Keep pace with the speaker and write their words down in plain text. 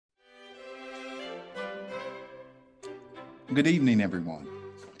Good evening, everyone.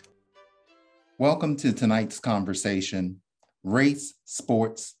 Welcome to tonight's conversation, Race,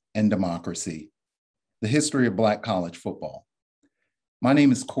 Sports, and Democracy, the History of Black College Football. My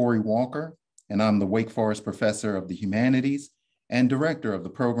name is Corey Walker, and I'm the Wake Forest Professor of the Humanities and Director of the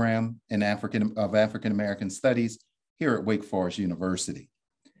Program of African American Studies here at Wake Forest University.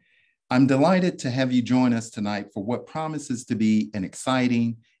 I'm delighted to have you join us tonight for what promises to be an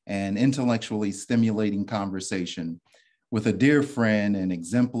exciting and intellectually stimulating conversation with a dear friend and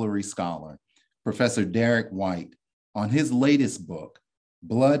exemplary scholar, Professor Derrick White, on his latest book,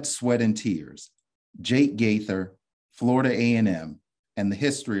 Blood, Sweat, and Tears, Jake Gaither, Florida A&M, and the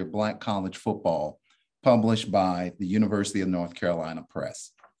History of Black College Football, published by the University of North Carolina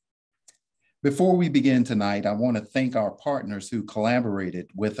Press. Before we begin tonight, I want to thank our partners who collaborated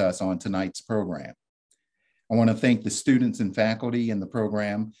with us on tonight's program. I want to thank the students and faculty in the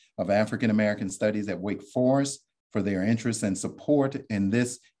program of African American Studies at Wake Forest for their interest and support in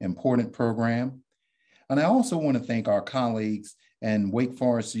this important program. And I also want to thank our colleagues in Wake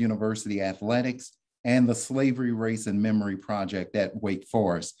Forest University Athletics and the Slavery, Race, and Memory Project at Wake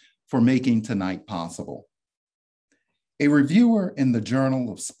Forest for making tonight possible. A reviewer in the Journal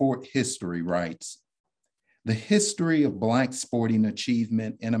of Sport History writes, "The history of Black sporting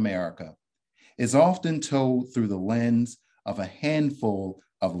achievement in America is often told through the lens of a handful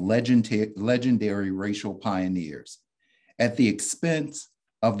of legendary racial pioneers at the expense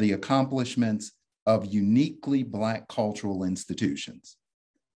of the accomplishments of uniquely Black cultural institutions.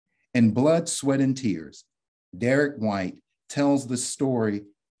 In Blood, Sweat, and Tears, Derrick White tells the sporting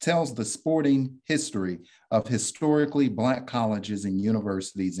history of historically Black colleges and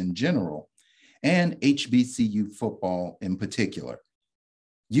universities in general, and HBCU football in particular,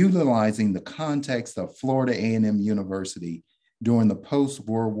 utilizing the context of Florida A&M University during the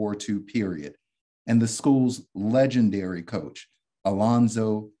post-World War II period, and the school's legendary coach,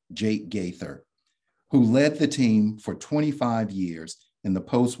 Alonzo Jake Gaither, who led the team for 25 years in the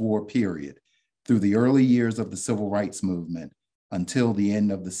post-war period through the early years of the Civil Rights Movement until the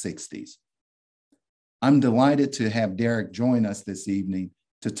end of the 60s. I'm delighted to have Derrick join us this evening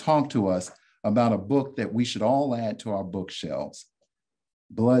to talk to us about a book that we should all add to our bookshelves,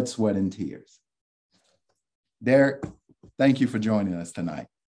 Blood, Sweat, and Tears. Derrick, thank you for joining us tonight.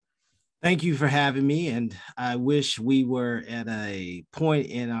 Thank you for having me. And I wish we were at a point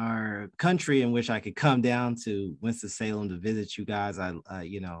in our country in which I could come down to Winston-Salem to visit you guys. I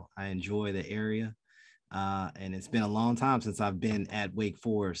enjoy the area. And it's been a long time since I've been at Wake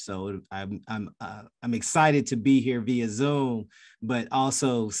Forest. So I'm excited to be here via Zoom, but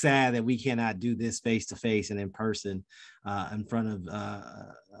also sad that we cannot do this face-to-face and in person in front of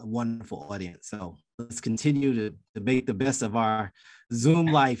a wonderful audience. So let's continue to make the best of our Zoom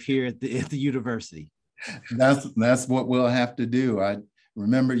life here at the university. That's what we'll have to do. I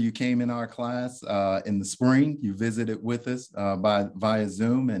remember you came in our class in the spring. You visited with us via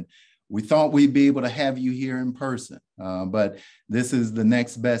Zoom, and we thought we'd be able to have you here in person, but this is the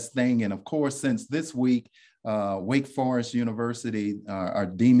next best thing. And of course, since this week, Wake Forest University, our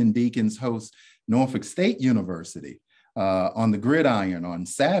Demon Deacons host Norfolk State University on the Gridiron on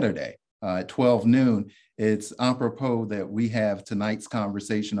Saturday at 12 noon. It's apropos that we have tonight's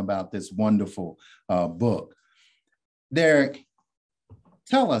conversation about this wonderful book. Derrick,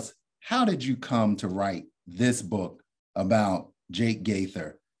 tell us, how did you come to write this book about Jake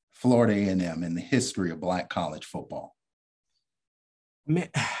Gaither, Florida A&M, and the history of Black college football?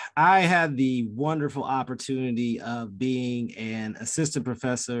 I had the wonderful opportunity of being an assistant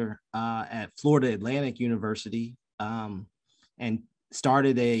professor at Florida Atlantic University and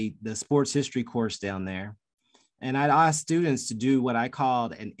started the sports history course down there. And I'd asked students to do what I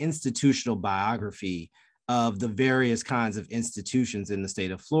called an institutional biography of the various kinds of institutions in the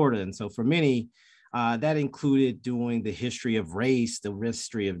state of Florida. And so for many, that included doing the history of race, the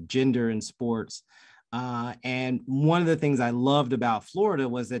history of gender in sports. And one of the things I loved about Florida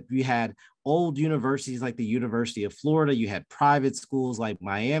was that we had old universities like the University of Florida, you had private schools like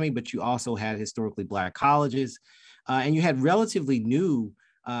Miami, but you also had historically Black colleges, and you had relatively new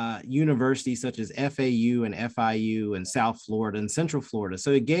universities such as FAU and FIU and South Florida and Central Florida.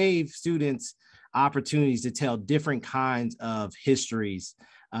 So it gave students opportunities to tell different kinds of histories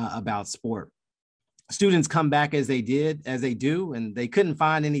about sport. Students come back as they do, and they couldn't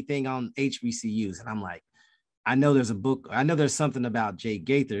find anything on HBCUs. And I'm like, I know there's a book, I know there's something about Jake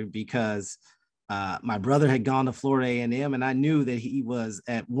Gaither because my brother had gone to Florida A&M, and I knew that he was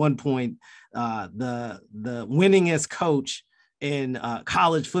at one point the winningest coach in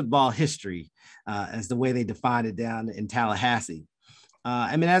college football history, as the way they defined it down in Tallahassee.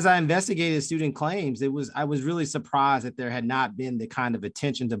 I mean, as I investigated student claims, I was really surprised that there had not been the kind of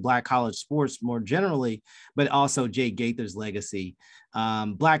attention to Black college sports more generally, but also Jay Gaither's legacy.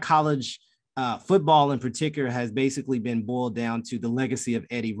 Black college football in particular has basically been boiled down to the legacy of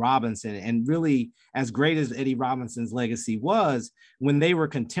Eddie Robinson. And really, as great as Eddie Robinson's legacy was, when they were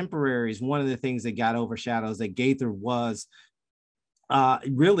contemporaries, one of the things that got overshadowed is that Gaither was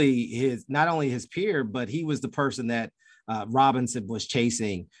really his, not only his peer, but he was the person that Robinson was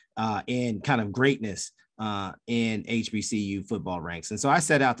chasing in kind of greatness in HBCU football ranks. And so I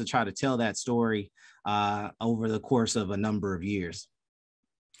set out to try to tell that story over the course of a number of years.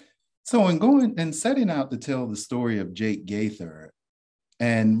 So in going and setting out to tell the story of Jake Gaither,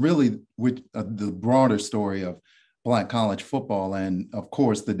 and really with the broader story of Black college football, and of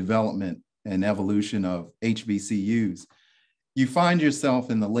course the development and evolution of HBCUs, you find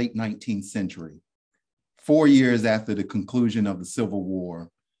yourself in the late 19th century, 4 years after the conclusion of the Civil War,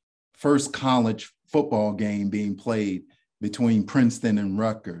 first college football game being played between Princeton and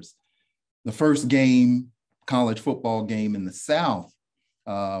Rutgers. The first college football game in the South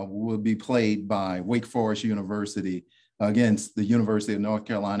will be played by Wake Forest University against the University of North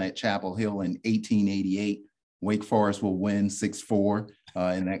Carolina at Chapel Hill in 1888. Wake Forest will win 6-4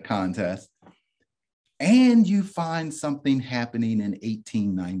 in that contest. And you find something happening in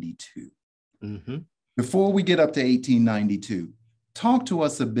 1892. Mm-hmm. Before we get up to 1892, talk to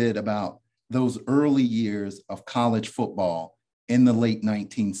us a bit about those early years of college football in the late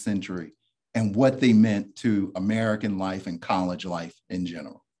 19th century and what they meant to American life and college life in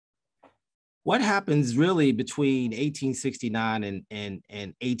general. What happens really between 1869 and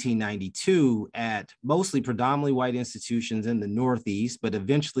 1892 at mostly predominantly white institutions in the Northeast, but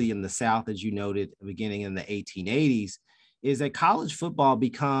eventually in the South, as you noted, beginning in the 1880s, is that college football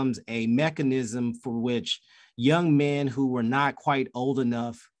becomes a mechanism for which young men who were not quite old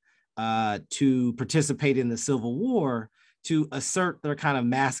enough to participate in the Civil War to assert their kind of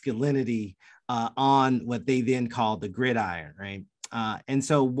masculinity on what they then called the gridiron, right? And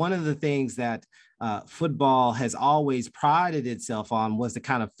so one of the things that football has always prided itself on was the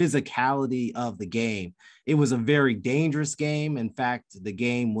kind of physicality of the game. It was a very dangerous game. In fact, the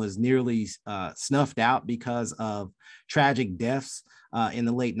game was nearly snuffed out because of tragic deaths in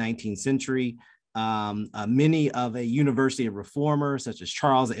the late 19th century. Many of a University of Reformers, such as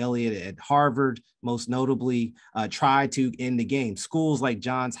Charles Eliot at Harvard, most notably, tried to end the game. Schools like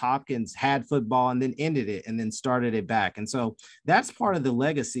Johns Hopkins had football and then ended it and then started it back. And so that's part of the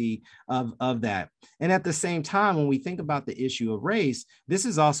legacy of that. And at the same time, when we think about the issue of race, this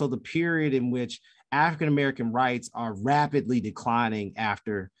is also the period in which African-American rights are rapidly declining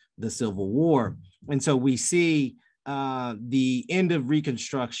after the Civil War. And so we see the end of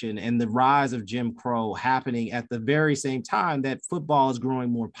Reconstruction and the rise of Jim Crow happening at the very same time that football is growing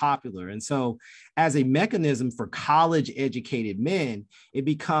more popular. And so as a mechanism for college educated men, it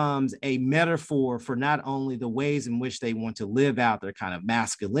becomes a metaphor for not only the ways in which they want to live out their kind of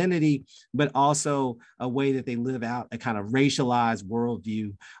masculinity, but also a way that they live out a kind of racialized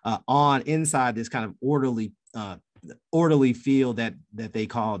worldview on inside this kind of orderly field that they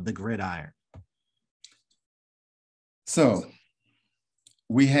call the gridiron. So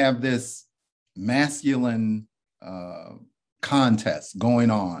we have this masculine contest going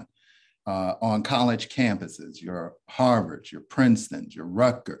on college campuses, your Harvards, your Princetons, your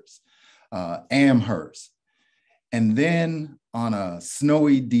Rutgers, Amherst. And then on a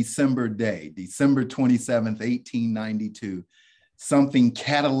snowy December day, December 27th, 1892, something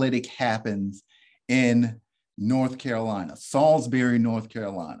catalytic happens in North Carolina, Salisbury, North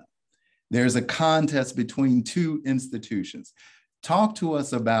Carolina. There's a contest between two institutions. Talk to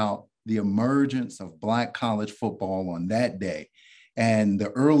us about the emergence of Black college football on that day and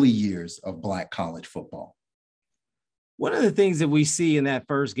the early years of Black college football. One of the things that we see in that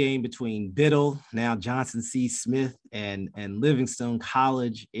first game between Biddle, now Johnson C. Smith, and Livingstone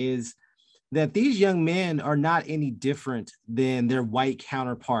College is that these young men are not any different than their white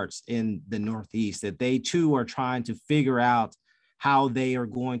counterparts in the Northeast, that they too are trying to figure out how they are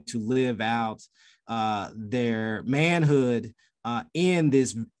going to live out their manhood in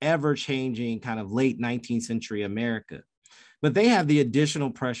this ever-changing kind of late 19th century America. But they have the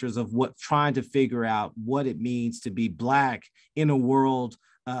additional pressures of trying to figure out what it means to be Black in a world,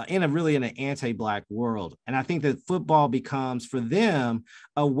 in an anti-Black world. And I think that football becomes for them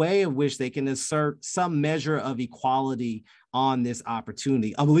a way of which they can assert some measure of equality on this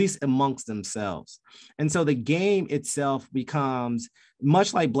opportunity, at least amongst themselves. And so the game itself becomes,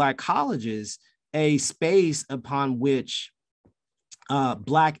 much like Black colleges, a space upon which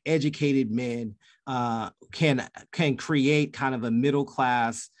Black educated men can create kind of a middle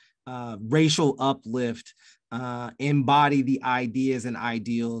class racial uplift, embody the ideas and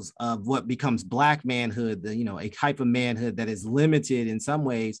ideals of what becomes Black manhood, a type of manhood that is limited in some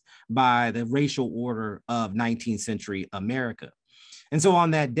ways by the racial order of 19th century America. And so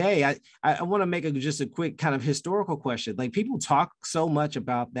on that day, I want to make just a quick kind of historical question. Like, people talk so much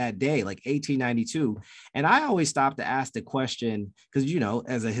about that day, like 1892. And I always stop to ask the question, because,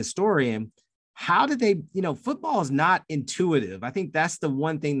 as a historian, how did they, football is not intuitive. I think that's the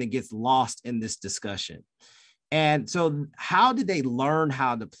one thing that gets lost in this discussion. And so how did they learn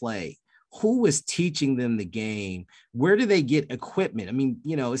how to play? Who was teaching them the game? Where do they get equipment? I mean,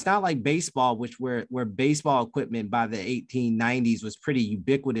 it's not like baseball, where baseball equipment by the 1890s was pretty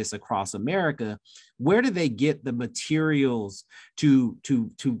ubiquitous across America. Where do they get the materials to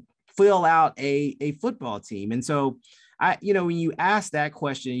fill out a football team? And so when you ask that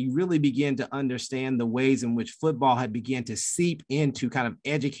question, you really begin to understand the ways in which football had begun to seep into kind of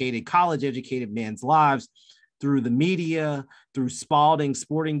college educated men's lives, through the media, through Spalding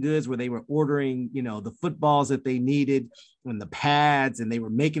Sporting Goods, where they were ordering, the footballs that they needed and the pads, and they were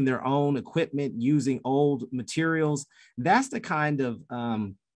making their own equipment using old materials. That's the kind of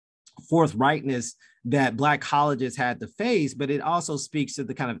forthrightness that Black colleges had to face, but it also speaks to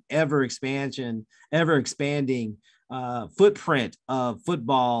the kind of ever expanding footprint of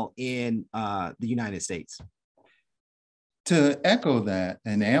football in the United States. To echo that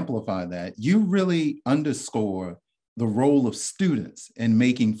and amplify that, you really underscore the role of students in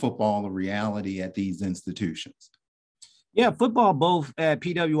making football a reality at these institutions. Yeah, football, both at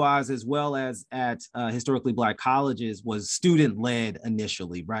PWIs as well as at historically Black colleges, was student-led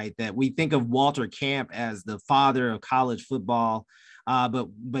initially, right? That we think of Walter Camp as the father of college football, but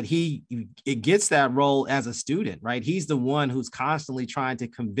it gets that role as a student, right? He's the one who's constantly trying to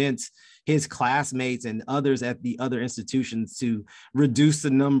convince his classmates and others at the other institutions to reduce the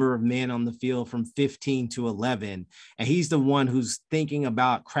number of men on the field from 15 to 11. And he's the one who's thinking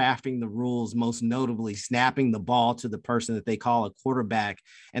about crafting the rules, most notably snapping the ball to the person that they call a quarterback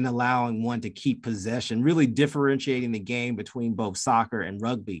and allowing one to keep possession, really differentiating the game between both soccer and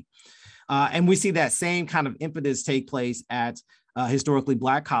rugby. And we see that same kind of impetus take place at historically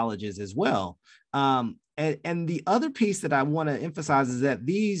Black colleges as well. And the other piece that I want to emphasize is that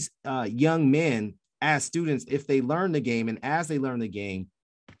these young men, as students, if they learn the game and as they learn the game,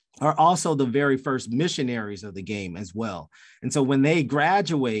 are also the very first missionaries of the game as well. And so when they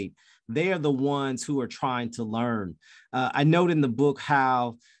graduate, they are the ones who are trying to learn. I note in the book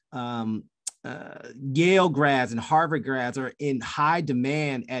how Yale grads and Harvard grads are in high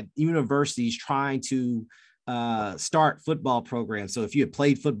demand at universities trying to start football programs. So if you had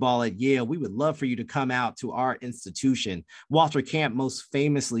played football at Yale, we would love for you to come out to our institution. Walter Camp most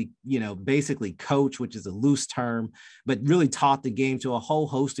famously, basically coach, which is a loose term, but really taught the game to a whole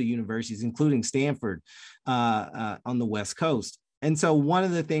host of universities, including Stanford on the West Coast. And so one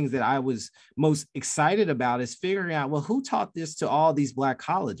of the things that I was most excited about is figuring out, well, who taught this to all these Black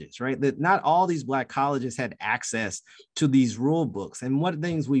colleges, right? That not all these Black colleges had access to these rule books. And one of the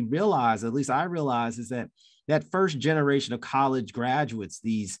things we realized, at least I realized, is that first generation of college graduates,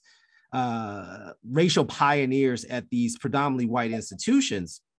 these racial pioneers at these predominantly white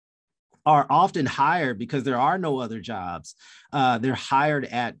institutions, are often hired because there are no other jobs. They're hired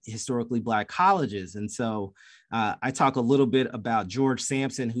at historically Black colleges. And so I talk a little bit about George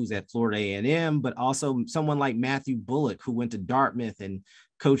Sampson, who's at Florida A&M, but also someone like Matthew Bullock, who went to Dartmouth and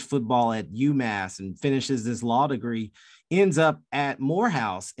coached football at UMass and finishes this law degree, ends up at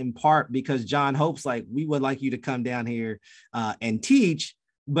Morehouse, in part because John Hope's like, we would like you to come down here and teach,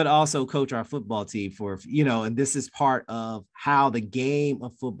 but also coach our football team and this is part of how the game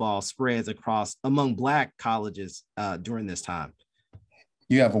of football spreads among Black colleges during this time.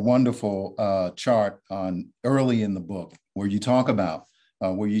 You have a wonderful chart on early in the book where you talk about,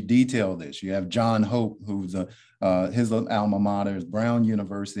 where you detail this. You have John Hope, who's his alma mater is Brown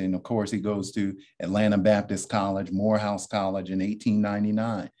University. And of course, he goes to Atlanta Baptist College, Morehouse College in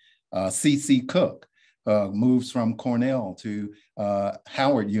 1899. C.C. Cook moves from Cornell to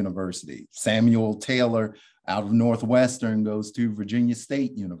Howard University. Samuel Taylor out of Northwestern goes to Virginia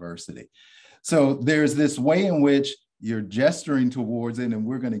State University. So there's this way in which you're gesturing towards it, and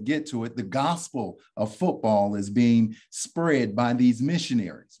we're going to get to it. The gospel of football is being spread by these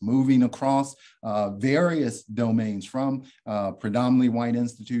missionaries, moving across various domains, from predominantly white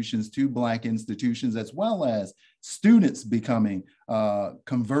institutions to Black institutions, as well as students becoming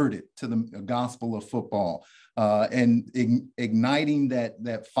converted to the gospel of football and igniting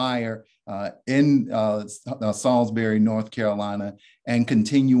that fire in Salisbury, North Carolina, and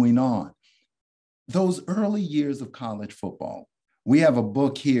continuing on. those early years of college football. We have a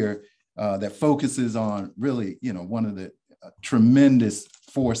book here that focuses on really, one of the tremendous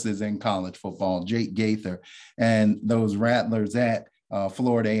forces in college football, Jake Gaither, and those Rattlers at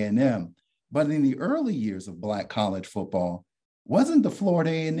Florida A&M. But in the early years of Black college football, wasn't the Florida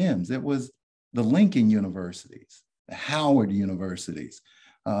A&Ms, it was the Lincoln universities, the Howard universities,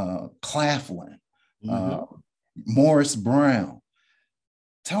 Claflin, Morris Brown.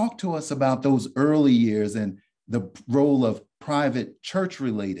 Talk to us about those early years and the role of private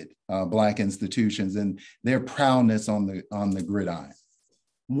church-related Black institutions and their prowess on the gridiron.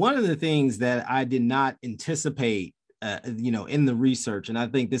 One of the things that I did not anticipate, in the research, and I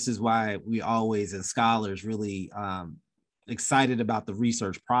think this is why we always, as scholars, really excited about the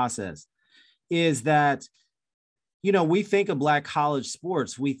research process, is that, we think of Black college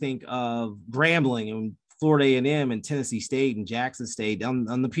sports, we think of Grambling and Florida A&M and Tennessee State and Jackson State. On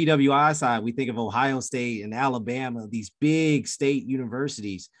the PWI side, we think of Ohio State and Alabama, these big state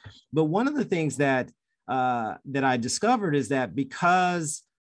universities. But one of the things that I discovered is that because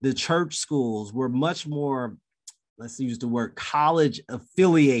the church schools were much more, let's use the word, college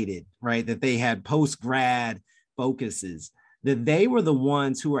affiliated, right? That they had post-grad focuses, that they were the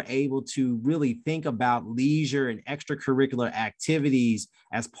ones who were able to really think about leisure and extracurricular activities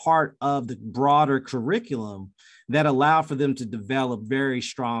as part of the broader curriculum that allow for them to develop very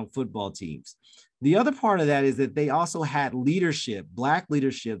strong football teams. The other part of that is that they also had leadership, Black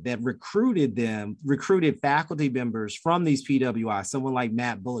leadership, that recruited faculty members from these PWIs. Someone like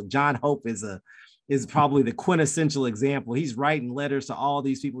Matt Bullock. John Hope is probably the quintessential example. He's writing letters to all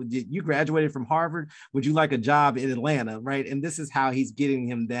these people. You graduated from Harvard. Would you like a job in Atlanta, right? And this is how he's getting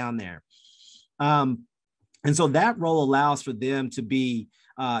him down there. And so that role allows for them to be,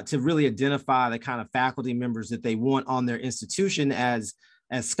 to really identify the kind of faculty members that they want on their institution as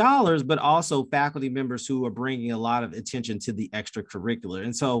scholars, but also faculty members who are bringing a lot of attention to the extracurricular.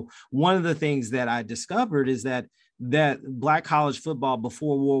 And so one of the things that I discovered is that Black college football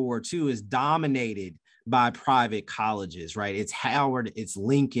before World War II is dominated by private colleges, right? It's Howard, it's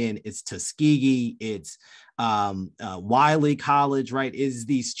Lincoln, it's Tuskegee, it's Wiley College, right? Is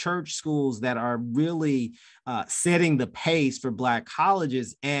these church schools that are really setting the pace for Black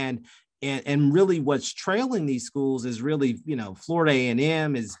colleges. And really what's trailing these schools is really, Florida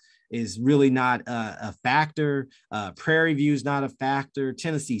A&M is really not a factor. Prairie View is not a factor.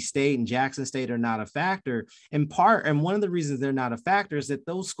 Tennessee State and Jackson State are not a factor. And one of the reasons they're not a factor is that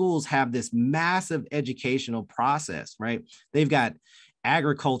those schools have this massive educational process, right? They've got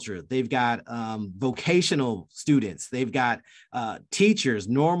agriculture, they've got vocational students, they've got teachers,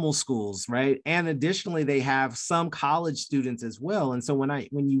 normal schools, right? And additionally, they have some college students as well. And so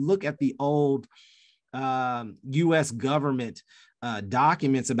when you look at the old U.S. government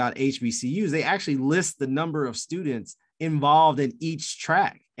documents about HBCUs, they actually list the number of students involved in each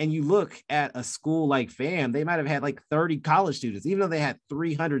track. And you look at a school like FAM, they might have had like 30 college students. Even though they had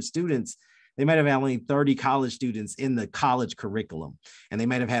 300 students, they might have had only 30 college students in the college curriculum. And they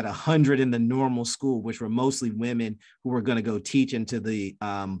might have had 100 in the normal school, which were mostly women who were going to go teach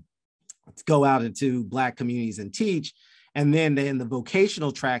go out into Black communities and teach. And then in the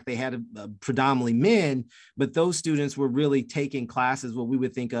vocational track, they had predominantly men, but those students were really taking classes, what we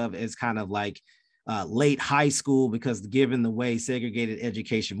would think of as kind of like late high school, because given the way segregated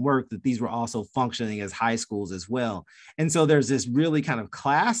education worked, that these were also functioning as high schools as well. And so there's this really kind of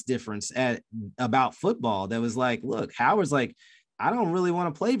class difference about football that was like, look, Howard's like, I don't really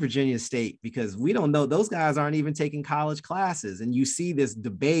want to play Virginia State because we don't know, those guys aren't even taking college classes. And you see this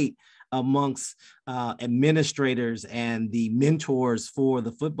debate amongst administrators and the mentors for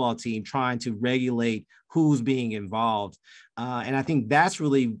the football team trying to regulate who's being involved. And I think that's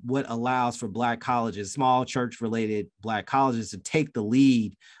really what allows for Black colleges, small church-related Black colleges, to take the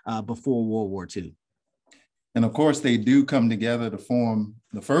lead before World War II. And of course, they do come together to form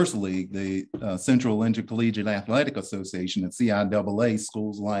the first league, the Central Intercollegiate Athletic Association, and CIAA,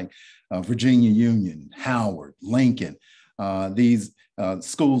 schools like Virginia Union, Howard, Lincoln, these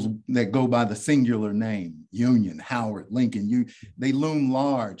schools that go by the singular name, Union, Howard, Lincoln, they loom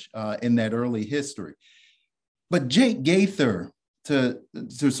large in that early history. But Jake Gaither, to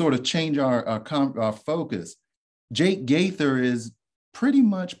sort of change our focus, Jake Gaither is pretty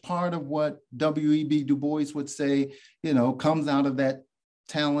much part of what W.E.B. Du Bois would say, comes out of that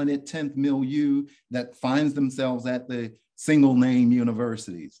talented 10th milieu that finds themselves at the single name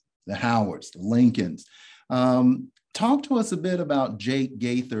universities, the Howards, the Lincolns. Talk to us a bit about Jake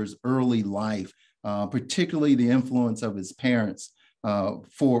Gaither's early life, particularly the influence of his parents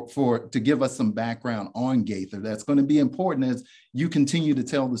to give us some background on Gaither that's going to be important as you continue to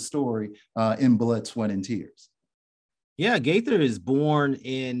tell the story in Blood, Sweat, and Tears. Yeah, Gaither is born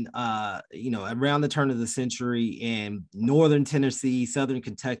in, around the turn of the century in northern Tennessee, southern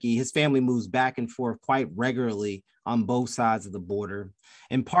Kentucky. His family moves back and forth quite regularly on both sides of the border,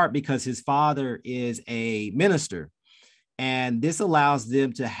 in part because his father is a minister. And this allows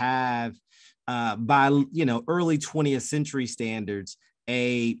them to have, by early 20th century standards,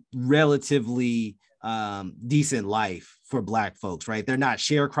 a relatively decent life for Black folks, right? They're not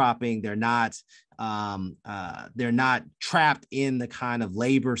sharecropping. They're not trapped in the kind of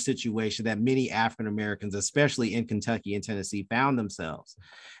labor situation that many African Americans, especially in Kentucky and Tennessee, found themselves.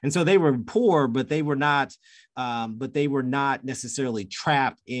 And so they were poor, but they were not necessarily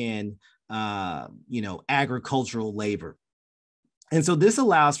trapped in agricultural labor. And so this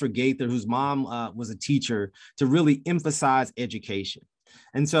allows for Gaither, whose mom was a teacher, to really emphasize education.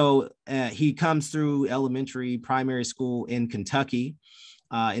 And so he comes through elementary, primary school in Kentucky,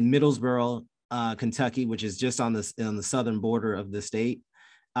 in Middlesboro, Kentucky, which is just on the southern border of the state.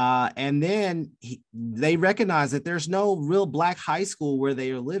 And then they recognize that there's no real Black high school where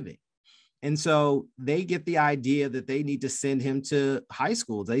they are living. And so they get the idea that they need to send him to high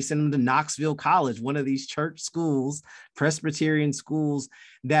school. They send him to Knoxville College, one of these church schools, Presbyterian schools,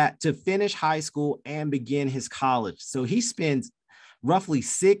 that to finish high school and begin his college. So he spends roughly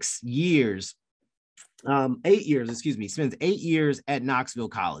 8 years, spends 8 years at Knoxville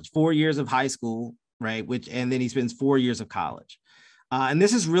College, 4 years of high school, right? And then he spends 4 years of college. And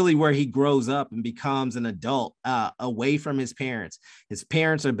this is really where he grows up and becomes an adult away from his parents. His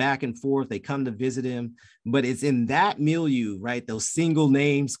parents are back and forth. They come to visit him, but it's in that milieu, right? Those single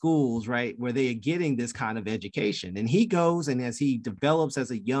name schools, right? Where they are getting this kind of education. And he goes, and as he develops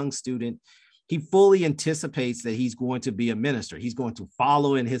as a young student, he fully anticipates that he's going to be a minister. He's going to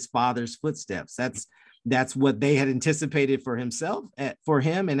follow in his father's footsteps. That's what they had anticipated for him,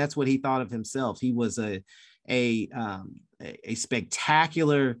 and that's what he thought of himself. He was a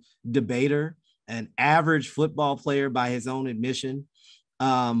spectacular debater, an average football player by his own admission.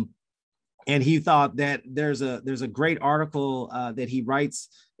 And he thought that there's a great article that he writes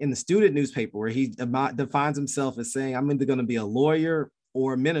in the student newspaper where he defines himself as saying, I'm either going to be a lawyer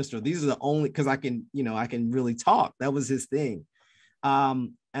or a minister. These are the only, because I can really talk. That was his thing.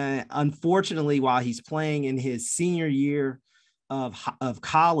 And unfortunately, while he's playing in his senior year of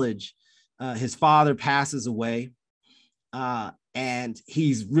college, his father passes away, and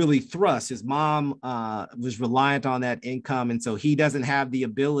he's really thrust. His mom was reliant on that income, and so he doesn't have the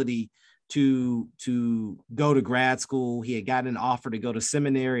ability to go to grad school. He had gotten an offer to go to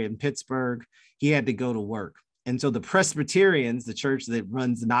seminary in Pittsburgh. He had to go to work. And so the Presbyterians, the church that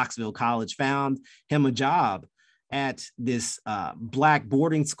runs Knoxville College, found him a job at this Black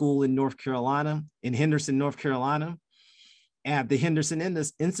boarding school in Henderson, North Carolina, at the Henderson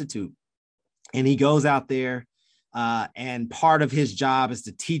Institute. And he goes out there, and part of his job is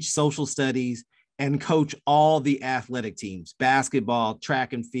to teach social studies and coach all the athletic teams: basketball,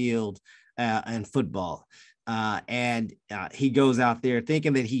 track and field, and football. And he goes out there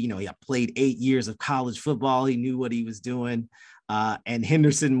thinking that he played 8 years of college football. He knew what he was doing. And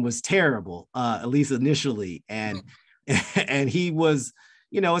Henderson was terrible, at least initially. And he was,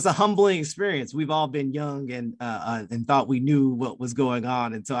 it's a humbling experience. We've all been young and thought we knew what was going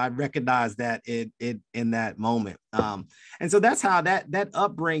on. And so I recognized that in that moment. And so that's how that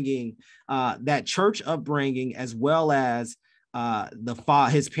upbringing, that church upbringing, as well as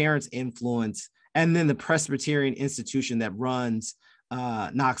his parents' influence, and then the Presbyterian institution that runs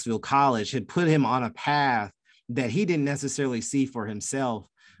Knoxville College, had put him on a path that he didn't necessarily see for himself,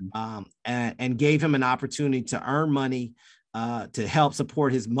 and gave him an opportunity to earn money, to help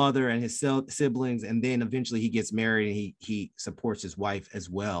support his mother and his siblings. And then eventually he gets married, and he supports his wife as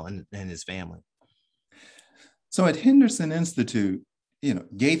well, and his family. So at Henderson Institute,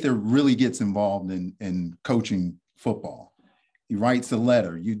 Gaither really gets involved in coaching football. He writes a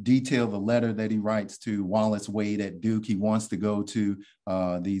letter. You detail the letter that he writes to Wallace Wade at Duke. He wants to go to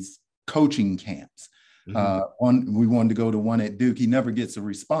these coaching camps. Mm-hmm. We wanted to go to one at Duke. He never gets a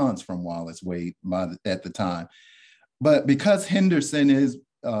response from Wallace Wade at the time. But because Henderson is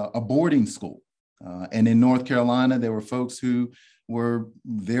a boarding school, and in North Carolina, there were folks who were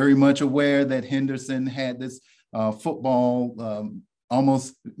very much aware that Henderson had this football,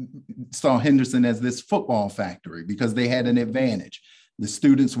 almost saw Henderson as this football factory because they had an advantage. The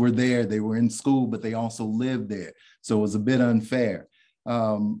students were there, they were in school, but they also lived there. So it was a bit unfair.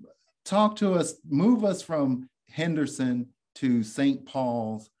 Talk to us, move us from Henderson to St.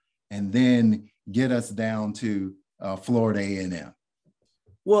 Paul's, and then get us down to Florida A&M.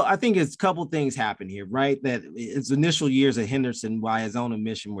 Well, I think it's a couple things happen here, right? That his initial years at Henderson, by his own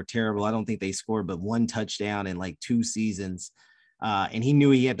admission, were terrible. I don't think they scored but one touchdown in like 2 seasons. And he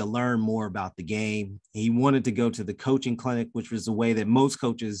knew he had to learn more about the game. He wanted to go to the coaching clinic, which was the way that most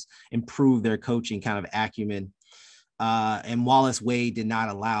coaches improve their coaching kind of acumen. And Wallace Wade did not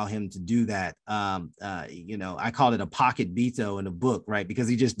allow him to do that. I called it a pocket veto in the book, right? Because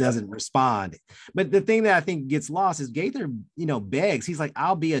he just doesn't respond. But the thing that I think gets lost is Gaither, begs. He's like,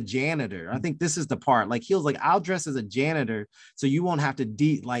 I'll be a janitor. I think this is the part. Like, he was like, I'll dress as a janitor so you won't have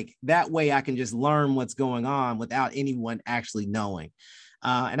to like that way I can just learn what's going on without anyone actually knowing.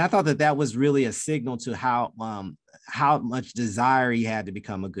 And I thought that was really a signal to how much desire he had to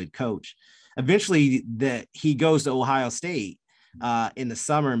become a good coach. Eventually, that he goes to Ohio State in the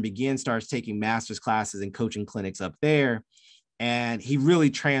summer and starts taking master's classes and coaching clinics up there. And he really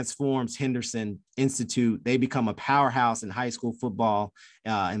transforms Henderson Institute. They become a powerhouse in high school football,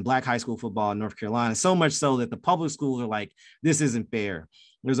 in Black high school football in North Carolina, so much so that the public schools are like, this isn't fair.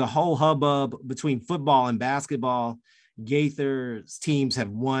 There's a whole hubbub between football and basketball. Gaither's teams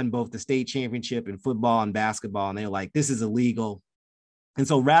have won both the state championship in football and basketball, and they're like, this is illegal. And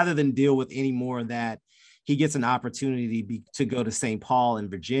so rather than deal with any more of that, he gets an opportunity to go to St. Paul in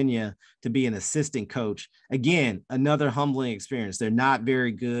Virginia to be an assistant coach. Again, another humbling experience. They're not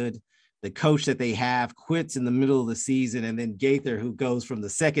very good. The coach that they have quits in the middle of the season. And then Gaither, who goes from the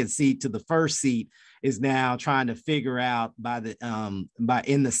second seat to the first seat, is now trying to figure out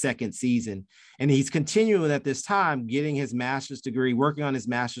in the second season. And he's continuing at this time, getting his master's degree, working on his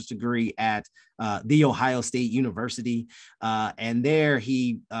master's degree at The Ohio State University. And there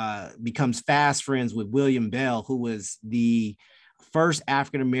he becomes fast friends with William Bell, who was the first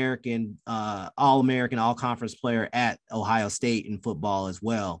African-American, All-American, all-conference player at Ohio State in football as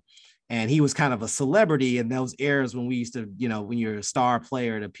well. And he was kind of a celebrity in those eras when we used to, when you're a star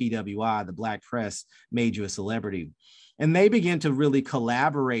player at a PWI, the Black press made you a celebrity. And they began to really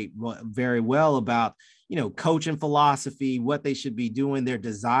collaborate very well about, coaching philosophy, what they should be doing, their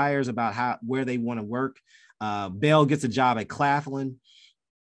desires about where they want to work. Bell gets a job at Claflin.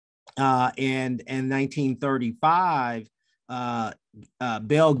 And in 1935,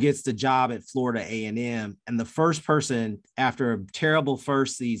 Bell gets the job at Florida A&M, and the first person, after a terrible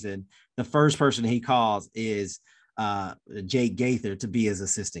first season, the first person he calls is Jake Gaither to be his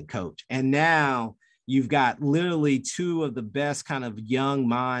assistant coach. And now you've got literally two of the best kind of young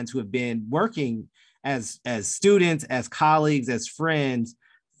minds who have been working as students, as colleagues, as friends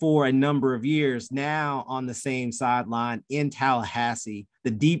for a number of years, now on the same sideline in Tallahassee,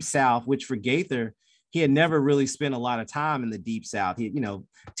 the Deep South, which for Gaither, he had never really spent a lot of time in the Deep South.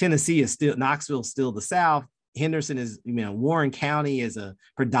 Tennessee is still, Knoxville is still the South. Henderson is, Warren County is a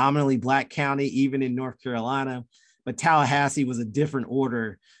predominantly Black county, even in North Carolina. But Tallahassee was a different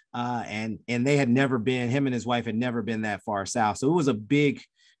order. And they had never been, him and his wife had never been that far south. So it was a big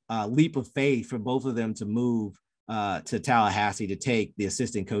leap of faith for both of them to move to Tallahassee to take the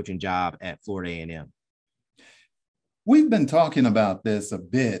assistant coaching job at Florida A&M. We've been talking about this a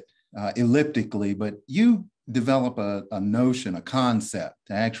bit elliptically, but you develop a notion, a concept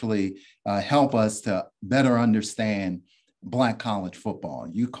to actually help us to better understand Black college football.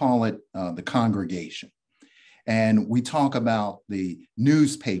 You call it the congregation. And we talk about the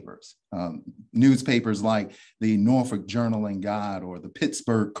newspapers, newspapers like the Norfolk Journal and Guide or the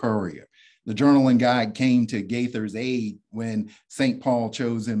Pittsburgh Courier. The Journal and Guide came to Gaither's aid when St. Paul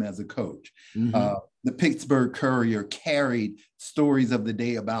chose him as a coach. Mm-hmm. The Pittsburgh Courier carried stories of the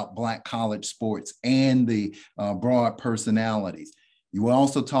day about Black college sports and the broad personalities. You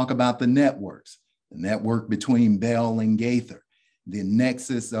also talk about the networks, the network between Bell and Gaither, the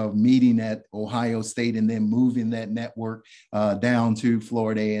nexus of meeting at Ohio State and then moving that network down to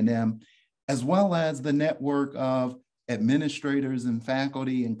Florida A&M, as well as the network of administrators and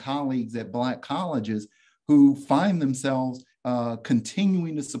faculty and colleagues at Black colleges who find themselves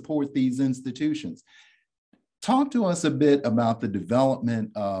continuing to support these institutions. Talk to us a bit about the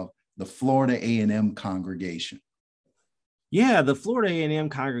development of the Florida A&M congregation. Yeah, the Florida A&M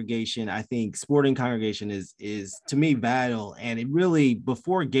congregation, I think sporting congregation is to me vital. And it really,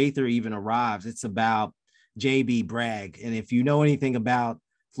 before Gaither even arrives, it's about J.B. Bragg. And if you know anything about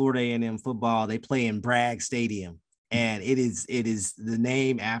Florida A&M football, they play in Bragg Stadium. And it is the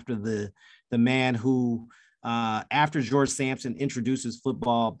name after the man who, after George Sampson introduces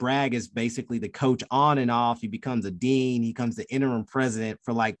football, Bragg is basically the coach on and off. He becomes a dean. He becomes the interim president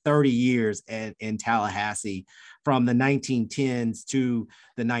for like 30 years in Tallahassee from the 1910s to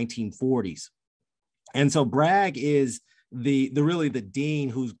the 1940s. And so Bragg is the dean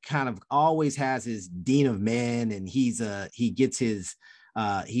who kind of always has his dean of men, and he gets his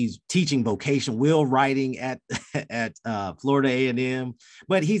He's teaching vocational wheel writing at Florida A&M,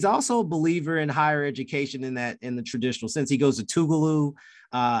 but he's also a believer in higher education in the traditional sense. He goes to Tougaloo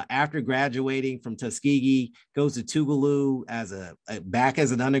after graduating from Tuskegee, goes to Tougaloo back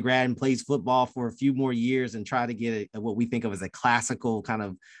as an undergrad and plays football for a few more years and try to get what we think of as a classical kind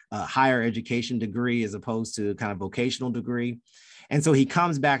of higher education degree as opposed to kind of vocational degree. And so he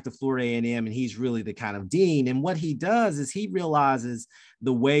comes back to Florida A&M and he's really the kind of dean. And what he does is he realizes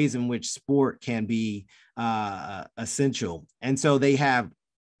the ways in which sport can be essential. And so they have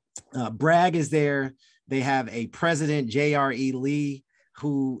Bragg is there. They have a president, J.R.E. Lee,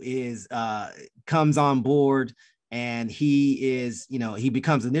 who comes on board, and he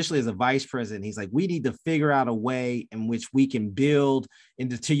becomes initially as a vice president. He's like, we need to figure out a way in which we can build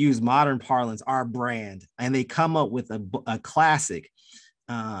into, to use modern parlance, our brand. And they come up with a classic,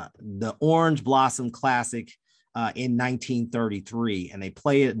 the Orange Blossom Classic in 1933. And they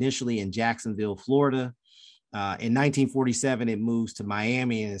play it initially in Jacksonville, Florida. In 1947, it moves to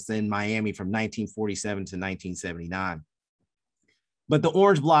Miami, and it's in Miami from 1947 to 1979. But the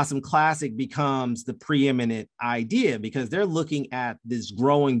Orange Blossom Classic becomes the preeminent idea because they're looking at this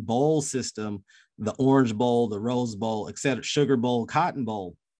growing bowl system, the Orange Bowl, the Rose Bowl, et cetera, Sugar Bowl, Cotton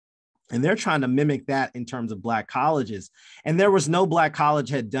Bowl. And they're trying to mimic that in terms of Black colleges. And there was no Black college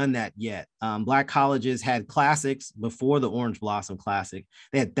had done that yet. Black colleges had classics before the Orange Blossom Classic.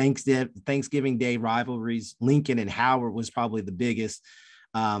 They had Thanksgiving Day rivalries. Lincoln and Howard was probably the biggest.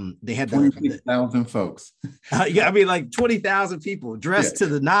 They had 20,000 folks. Yeah, I mean, like 20,000 people dressed to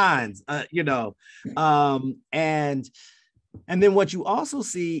the nines, and then what you also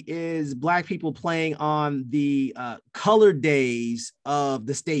see is Black people playing on the colored days of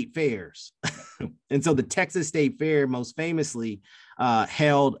the state fairs. And so the Texas State Fair most famously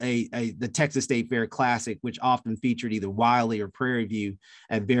held the Texas State Fair Classic, which often featured either Wiley or Prairie View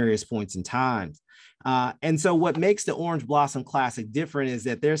at various points in time. And so what makes the Orange Blossom Classic different is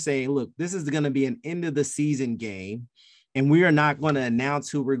that they're saying, look, this is going to be an end of the season game, and we are not going to announce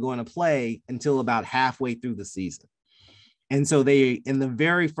who we're going to play until about halfway through the season. And so in the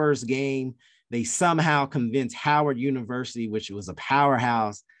very first game, they somehow convinced Howard University, which was a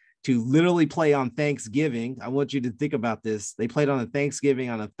powerhouse, to literally play on Thanksgiving. I want you to think about this. They played on a Thanksgiving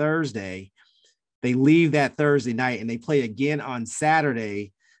on a Thursday. They leave that Thursday night and they play again on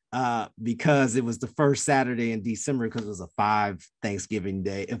Saturday because it was the first Saturday in December because it was a 5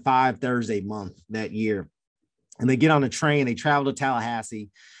 Thursday month that year. And they get on a train, they travel to Tallahassee.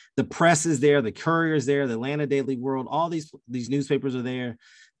 The press is there, the Courier is there, the Atlanta Daily World, all these newspapers are there.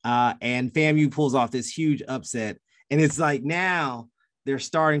 And FAMU pulls off this huge upset. And it's like now they're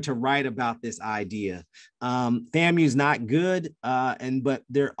starting to write about this idea. FAMU's not good, but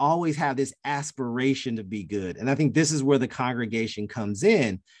they always have this aspiration to be good. And I think this is where the congregation comes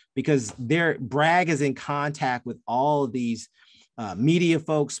in, because Bragg is in contact with all of these media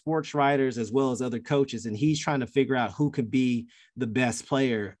folks, sports writers, as well as other coaches. And he's trying to figure out who could be the best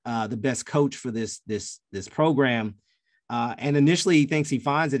player, the bbest coach for this program. And initially he thinks he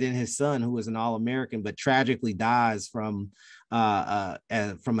finds it in his son, who is an All-American, but tragically dies from an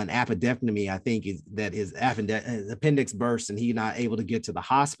appendectomy. I think that his appendix burst and he's not able to get to the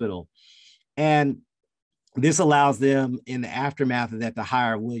hospital. And this allows them in the aftermath of that to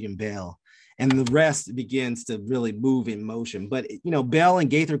hire William Bell. And the rest begins to really move in motion. But, Bell and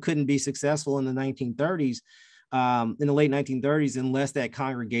Gaither couldn't be successful in the 1930s, in the late 1930s, unless that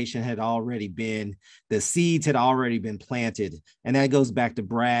congregation the seeds had already been planted. And that goes back to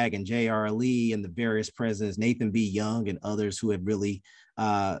Bragg and J.R. Lee and the various presidents, Nathan B. Young and others who had really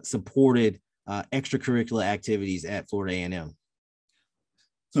supported extracurricular activities at Florida A&M.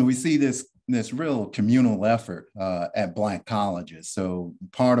 So we see this real communal effort at Black colleges. So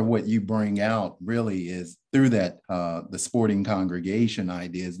part of what you bring out really is through that, the sporting congregation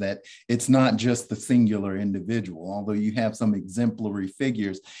idea is that it's not just the singular individual, although you have some exemplary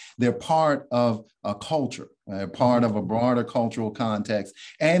figures, they're part of a culture, part of a broader cultural context,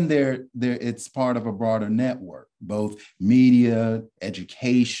 and it's part of a broader network, both media,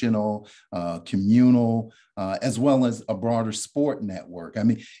 educational, communal, as well as a broader sport network. I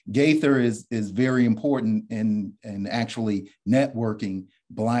mean, Gaither is very important in actually networking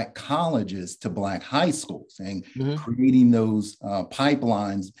Black colleges to Black high schools and creating those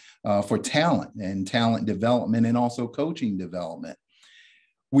pipelines for talent and talent development and also coaching development.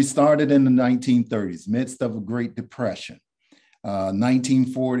 We started in the 1930s, midst of a Great Depression.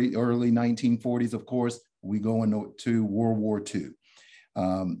 1940, early 1940s, of course, we go into World War II.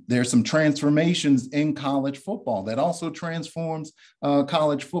 There's some transformations in college football that also transforms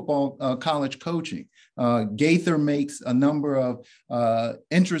college football, college coaching. Gaither makes a number of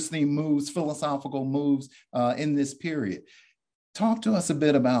interesting moves, philosophical moves in this period. Talk to us a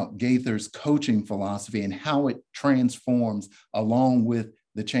bit about Gaither's coaching philosophy and how it transforms along with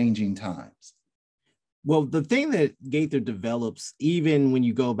the changing times. Well, the thing that Gaither develops, even when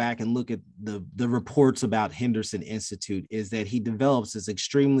you go back and look at the reports about Henderson Institute, is that he develops this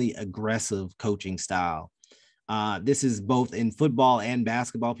extremely aggressive coaching style. This is both in football and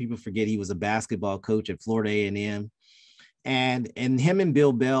basketball. People forget he was a basketball coach at Florida A&M. And him and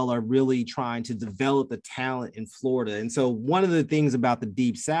Bill Bell are really trying to develop the talent in Florida. And so one of the things about the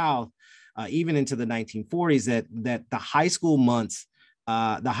Deep South, even into the 1940s, that the high school months,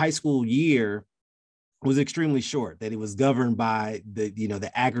 the high school year was extremely short, that it was governed by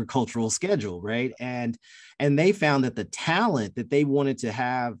the agricultural schedule, right? And they found that the talent that they wanted to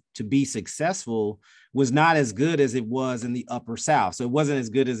have to be successful was not as good as it was in the Upper South. So it wasn't as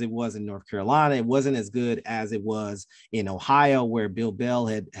good as it was in North Carolina. It wasn't as good as it was in Ohio, where Bill Bell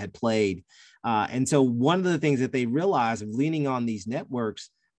had played. And so one of the things that they realized, leaning on these networks,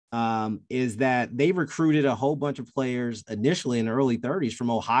 is that they recruited a whole bunch of players initially in the early 30s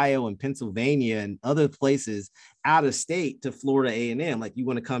from Ohio and Pennsylvania and other places out of state to Florida A&M. Like, you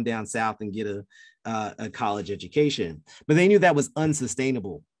want to come down south and get a college education. But they knew that was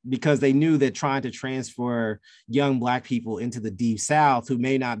unsustainable, because they knew that trying to transfer young Black people into the Deep South, who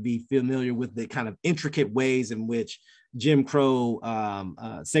may not be familiar with the kind of intricate ways in which Jim Crow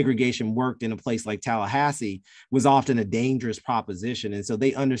segregation worked in a place like Tallahassee, was often a dangerous proposition. And so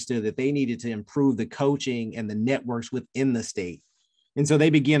they understood that they needed to improve the coaching and the networks within the state. And so they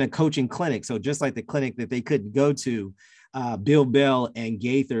began a coaching clinic. So just like the clinic that they couldn't go to, Bill Bell and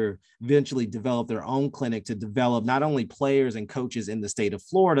Gaither eventually developed their own clinic to develop not only players and coaches in the state of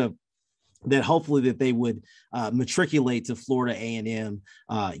Florida, that hopefully that they would matriculate to Florida A&M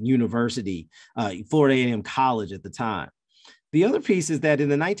University, Florida A&M College at the time. The other piece is that in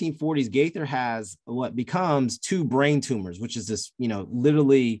the 1940s, Gaither has what becomes two brain tumors, which is this,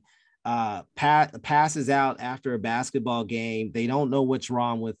 literally passes out after a basketball game. They don't know what's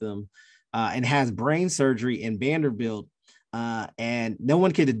wrong with them, and has brain surgery in Vanderbilt. And no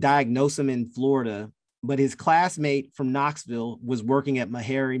one could diagnose him in Florida, but his classmate from Knoxville was working at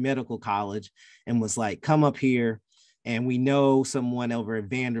Meharry Medical College and was like, come up here, and we know someone over at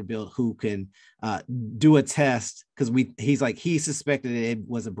Vanderbilt who can do a test, because he suspected it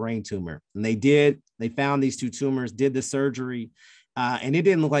was a brain tumor. And they found these two tumors, did the surgery, and it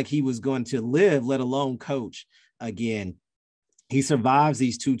didn't look like he was going to live, let alone coach again. He survives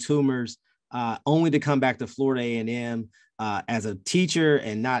these two tumors, only to come back to Florida A&M as a teacher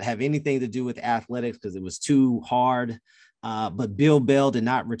and not have anything to do with athletics because it was too hard. But Bill Bell did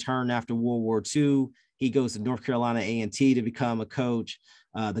not return after World War II. He goes to North Carolina A&T to become a coach.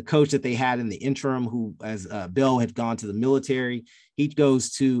 The coach that they had in the interim, who, as Bell had gone to the military, he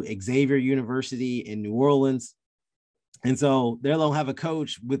goes to Xavier University in New Orleans. And so they'll have a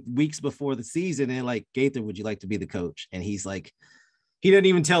coach with weeks before the season, and like, Gaither, would you like to be the coach? And he's like, he didn't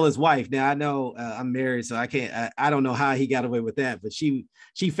even tell his wife. Now, I know I'm married, so I don't know how he got away with that, but she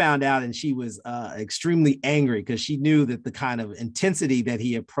found out, and she was extremely angry because she knew that the kind of intensity that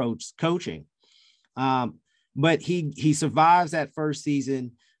he approached coaching. But he survives that first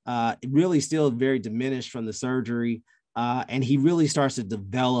season, really still very diminished from the surgery. And he really starts to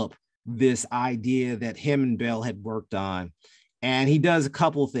develop this idea that him and Bell had worked on. And he does a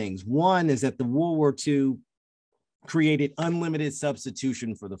couple things. One is that the World War II created unlimited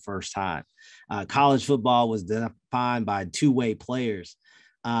substitution for the first time. College football was defined by two-way players.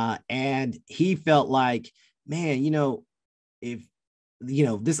 And he felt like, man, if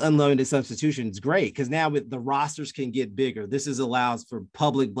this unlimited substitution is great, because now the rosters can get bigger. This allows for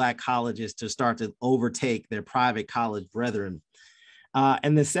public Black colleges to start to overtake their private college brethren.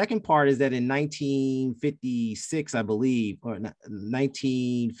 And the second part is that in 1956, I believe, or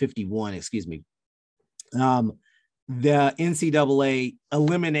 1951, excuse me, the NCAA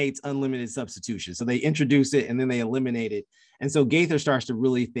eliminates unlimited substitution. So they introduce it and then they eliminate it. And so Gaither starts to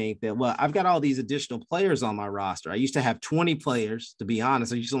really think that, well, I've got all these additional players on my roster. I used to have 20 players, to be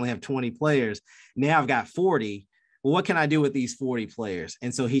honest. I used to only have 20 players. Now I've got 40. Well, what can I do with these 40 players?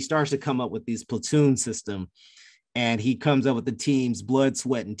 And so he starts to come up with this platoon system. And he comes up with the team's blood,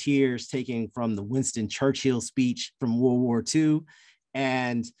 sweat, and tears, taking from the Winston Churchill speech from World War II.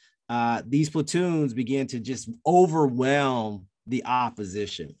 And these platoons began to just overwhelm the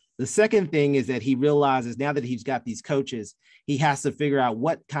opposition. The second thing is that he realizes, now that he's got these coaches, he has to figure out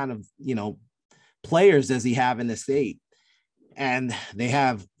what kind of, players does he have in the state. And they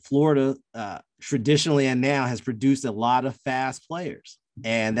have Florida traditionally and now has produced a lot of fast players.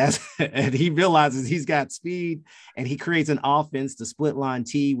 And and he realizes he's got speed, and he creates an offense, the split line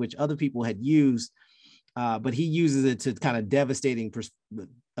T, which other people had used, but he uses it to kind of devastating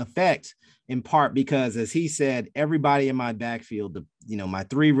effect, in part because, as he said, everybody in my backfield, my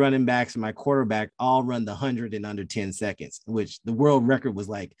three running backs and my quarterback all run the 100 in under 10 seconds, which the world record was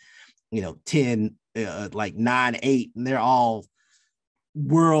like, 10, like 9.8, and they're all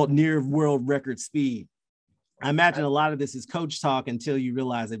near world record speed. I imagine a lot of this is coach talk until you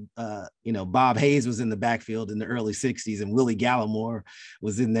realize that, Bob Hayes was in the backfield in the early 60s, and Willie Gallimore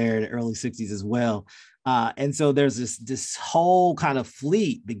was in there in the early 60s as well. And so there's this whole kind of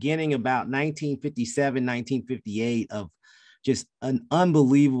fleet beginning about 1957, 1958 of just an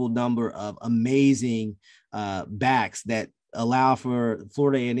unbelievable number of amazing backs that allow for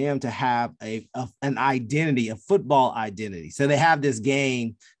Florida A&M to have an identity, a football identity. So they have this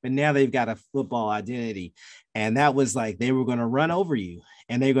game, but now they've got a football identity. And that was like, they were going to run over you,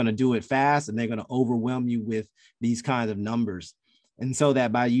 and they're going to do it fast, and they're going to overwhelm you with these kinds of numbers. And so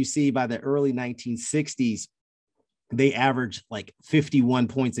that by the early 1960s, they averaged like 51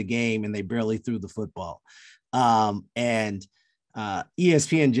 points a game, and they barely threw the football. And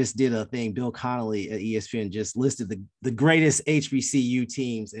ESPN just did a thing. Bill Connolly at ESPN just listed the greatest HBCU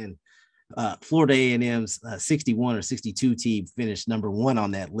teams, and Florida A&M's 61 or 62 team finished number one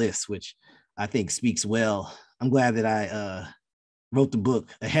on that list, which I think speaks well. I'm glad that I wrote the book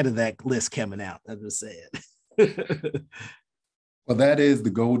ahead of that list coming out. I'm just saying. Well, that is the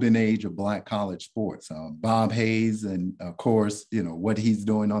golden age of Black college sports. Bob Hayes, and of course, what he's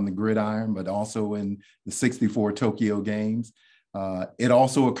doing on the gridiron, but also in the '64 Tokyo Games. It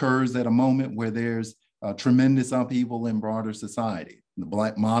also occurs at a moment where there's tremendous upheaval in broader society.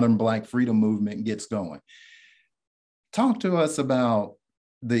 The modern Black freedom movement gets going. Talk to us about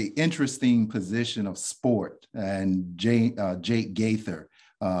the interesting position of sport and Jake Gaither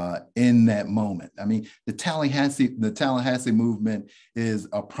in that moment. I mean, the Tallahassee movement is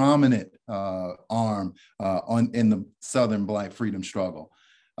a prominent arm in the Southern Black freedom struggle.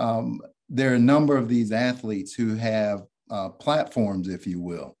 There are a number of these athletes who have platforms, if you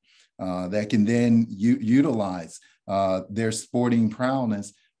will, that can then utilize their sporting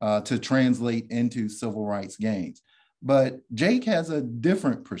prowess to translate into civil rights gains. But Jake has a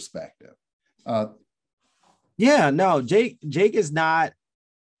different perspective. Jake is not,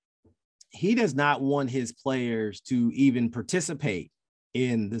 he does not want his players to even participate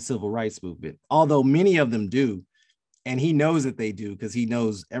in the civil rights movement, although many of them do. And he knows that they do, because he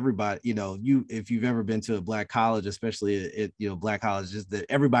knows everybody, if you've ever been to a Black college, especially at Black colleges, that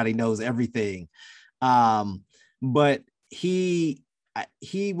everybody knows everything. But he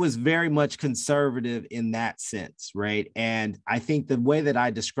was very much conservative in that sense, right? And I think the way that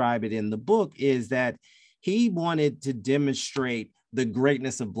I describe it in the book is that he wanted to demonstrate the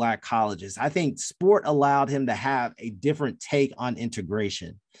greatness of Black colleges. I think sport allowed him to have a different take on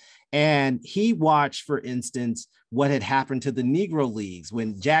integration. And he watched, for instance, what had happened to the Negro Leagues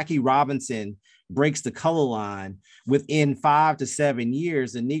when Jackie Robinson breaks the color line. Within 5 to 7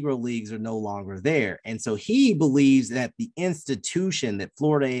 years, the Negro Leagues are no longer there. And so he believes that the institution, that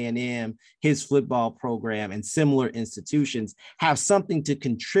Florida A&M, his football program, and similar institutions have something to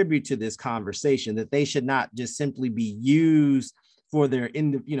contribute to this conversation, that they should not just simply be used for their,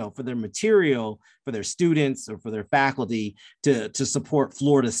 for their material, for their students or for their faculty to support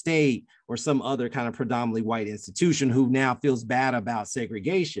Florida State or some other kind of predominantly white institution who now feels bad about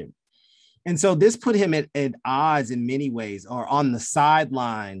segregation. And so this put him at odds in many ways, or on the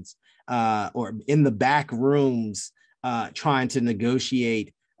sidelines, or in the back rooms, trying to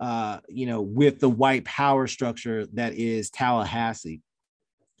negotiate, with the white power structure that is Tallahassee.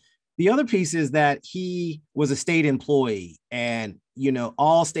 The other piece is that he was a state employee, and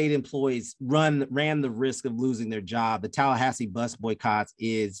all state employees ran the risk of losing their job. The Tallahassee bus boycotts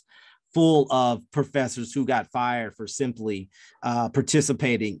is full of professors who got fired for simply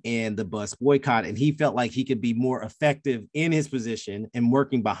participating in the bus boycott. And he felt like he could be more effective in his position and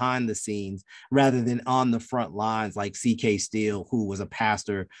working behind the scenes rather than on the front lines, like C.K. Steele, who was a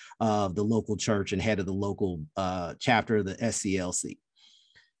pastor of the local church and head of the local chapter of the SCLC.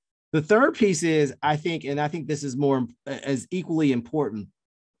 The third piece is, I think this is as equally important,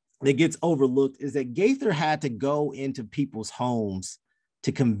 that gets overlooked, is that Gaither had to go into people's homes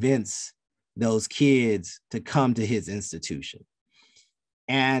to convince those kids to come to his institution.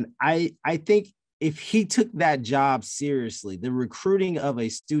 And I think if he took that job seriously, the recruiting of a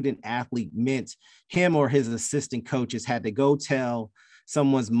student athlete meant him or his assistant coaches had to go tell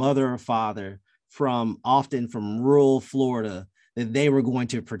someone's mother or father often from rural Florida, that they were going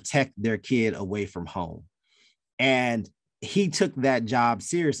to protect their kid away from home. And he took that job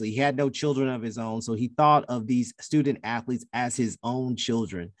seriously. He had no children of his own, so he thought of these student athletes as his own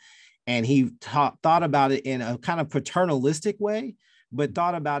children. And he thought about it in a kind of paternalistic way, but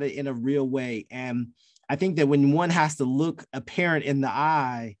thought about it in a real way. And I think that when one has to look a parent in the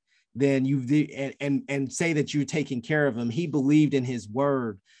eye, then and say that you're taking care of him, he believed in his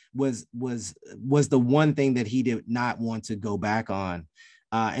word was the one thing that he did not want to go back on.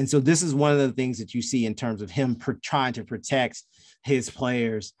 And so this is one of the things that you see in terms of him trying to protect his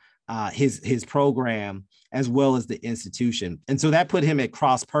players, his program, as well as the institution. And so that put him at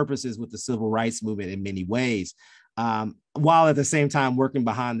cross purposes with the civil rights movement in many ways, while at the same time working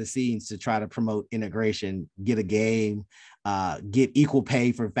behind the scenes to try to promote integration, get a game, get equal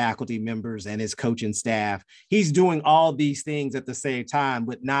pay for faculty members and his coaching staff. He's doing all these things at the same time,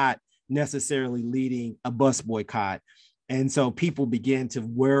 but not necessarily leading a bus boycott. And so people begin to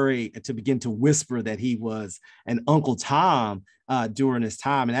whisper that he was an Uncle Tom during his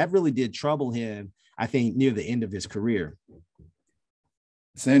time. And that really did trouble him, I think, near the end of his career.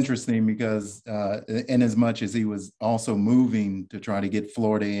 It's interesting because in as much as he was also moving to try to get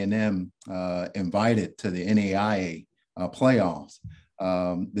Florida A&M invited to the NAIA playoffs,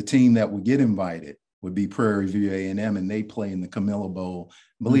 the team that would get invited would be Prairie View A&M, and they play in the Camilla Bowl,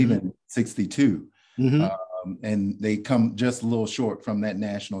 I believe in 62. Mm-hmm. And they come just a little short from that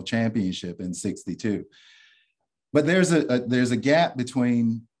national championship in 62. But there's a gap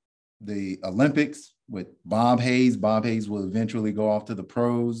between the Olympics with Bob Hayes. Bob Hayes will eventually go off to the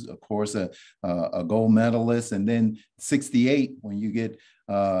pros, of course, a gold medalist. And then 68, when you get,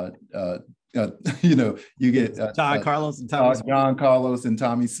 John Carlos and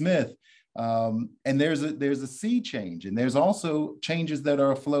Tommy Smith. And there's a sea change, and there's also changes that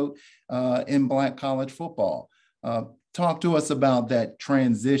are afloat in Black college football. Talk to us about that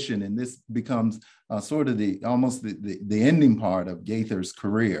transition, and this becomes sort of almost the ending part of Gaither's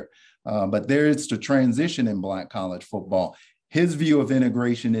career. But there is the transition in Black college football. His view of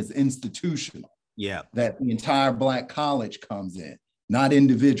integration is institutional. Yeah, that the entire Black college comes in, not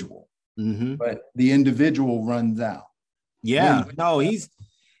individual, but the individual runs out. Yeah,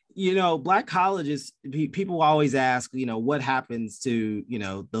 Black colleges, people always ask, what happens to,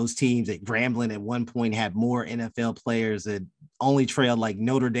 those teams at Grambling at one point had more NFL players that only trailed like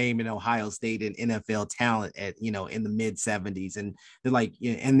Notre Dame and Ohio State in NFL talent at, in the mid 70s. And they're like,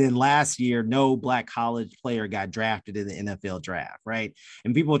 and then last year, no Black college player got drafted in the NFL draft. Right.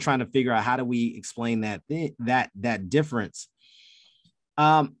 And people are trying to figure out, how do we explain that difference?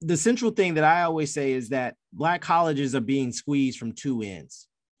 The central thing that I always say is that Black colleges are being squeezed from two ends.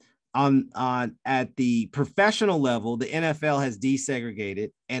 At the professional level, the NFL has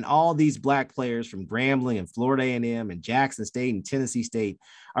desegregated, and all these Black players from Grambling and Florida A&M and Jackson State and Tennessee State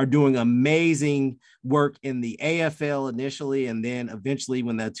are doing amazing work in the AFL initially, and then eventually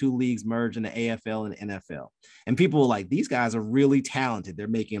when the two leagues merge in the AFL and NFL. And people are like, these guys are really talented. They're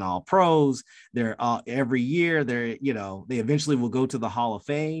making all pros. They're every year. They eventually will go to the Hall of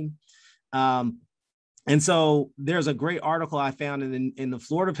Fame. And so there's a great article I found in the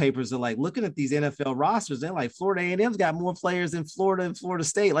Florida papers. They're like, looking at these NFL rosters, they're like, Florida A&M's got more players than Florida and Florida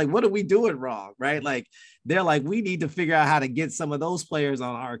State. Like, what are we doing wrong? Right? Like, they're like, we need to figure out how to get some of those players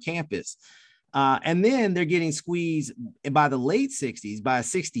on our campus. And then they're getting squeezed by the late 60s. By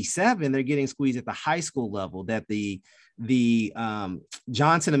 67, they're getting squeezed at the high school level, that the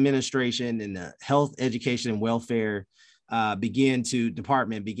Johnson administration and the Health, Education, and Welfare began to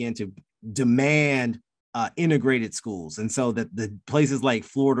demand integrated schools. And so that the places like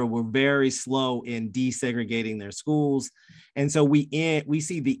Florida were very slow in desegregating their schools. And so we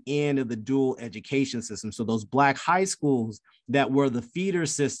see the end of the dual education system. So those Black high schools that were the feeder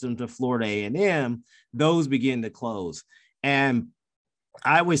system to Florida A&M, those begin to close. And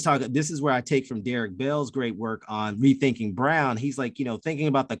I always talk, this is where I take from Derrick Bell's great work on Rethinking Brown. He's like, thinking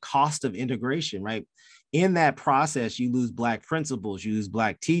about the cost of integration, right? In that process, you lose Black principals, you lose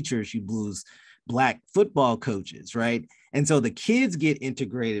Black teachers, you lose Black football coaches, right? And so the kids get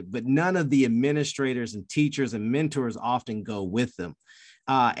integrated, but none of the administrators and teachers and mentors often go with them.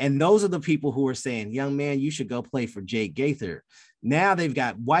 And those are the people who are saying, young man, you should go play for Jake Gaither. Now they've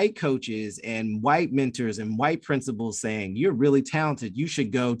got white coaches and white mentors and white principals saying, you're really talented. You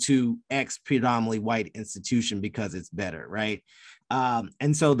should go to X predominantly white institution because it's better, right?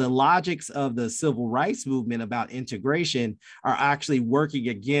 And so the logics of the civil rights movement about integration are actually working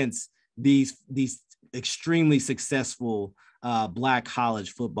against these extremely successful Black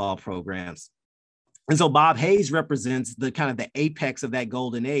college football programs. And so Bob Hayes represents the kind of the apex of that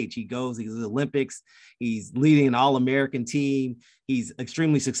golden age. He's the Olympics, he's leading an all-American team, he's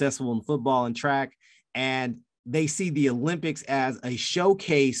extremely successful in football and track, and they see the Olympics as a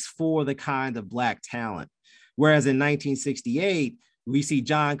showcase for the kind of Black talent. Whereas in 1968, we see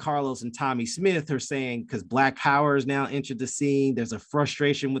John Carlos and Tommy Smith are saying, because Black Power has now entered the scene, there's a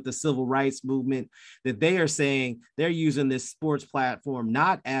frustration with the civil rights movement, that they are saying they're using this sports platform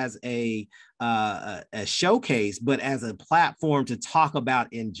not as a showcase, but as a platform to talk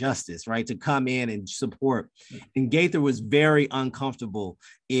about injustice, right? To come in and support. And Gaither was very uncomfortable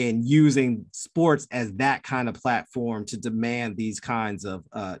in using sports as that kind of platform to demand these kinds of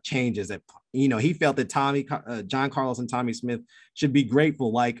changes. That, you know, he felt that John Carlos and Tommy Smith should be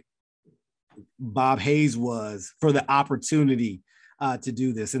grateful, like Bob Hayes was, for the opportunity to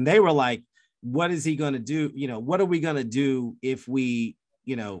do this. And they were like, what is he going to do? You know, what are we going to do if we,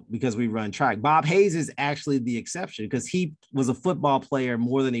 you know, because we run track? Bob Hayes is actually the exception because he was a football player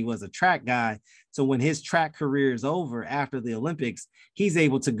more than he was a track guy. So when his track career is over after the Olympics, he's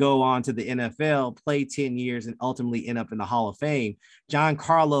able to go on to the NFL, play 10 years, and ultimately end up in the Hall of Fame. John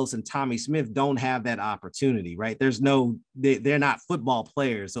Carlos and Tommy Smith don't have that opportunity, right? They're not football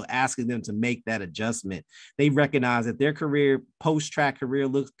players. So asking them to make that adjustment, they recognize that their career, post-track career,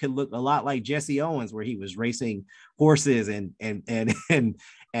 could look a lot like Jesse Owens, where he was racing horses and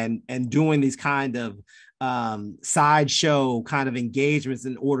doing these kind of sideshow kind of engagements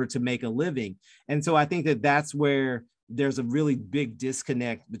in order to make a living. And so I think that that's where there's a really big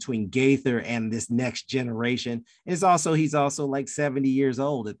disconnect between Gaither and this next generation. He's also like 70 years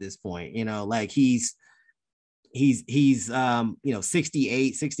old at this point, you know, like he's you know,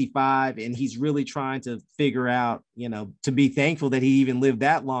 68, 65, and he's really trying to figure out, you know, to be thankful that he even lived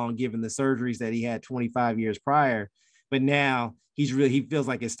that long, given the surgeries that he had 25 years prior. But now he feels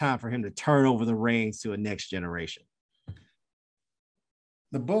like it's time for him to turn over the reins to a next generation.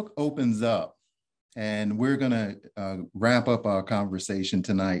 The book opens up, and we're going to wrap up our conversation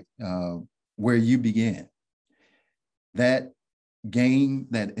tonight where you began. That game,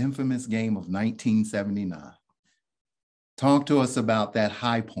 that infamous game of 1979. Talk to us about that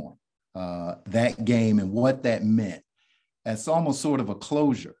high point, that game, and what that meant as almost sort of a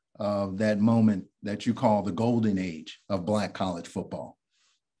closure of that moment that you call the golden age of Black college football.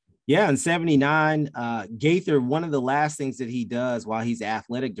 Yeah, in 79, Gaither, one of the last things that he does while he's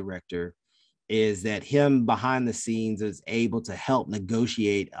athletic director is that him behind the scenes is able to help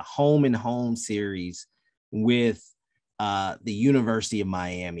negotiate a home and home series with the University of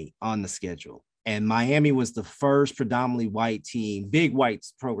Miami on the schedule. And Miami was the first predominantly white team, big white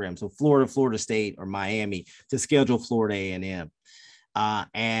program, so Florida, Florida State, or Miami, to schedule Florida A&M.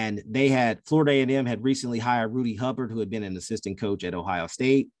 And Florida A&M had recently hired Rudy Hubbard, who had been an assistant coach at Ohio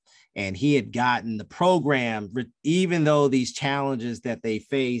State. And he had gotten the program, even though these challenges that they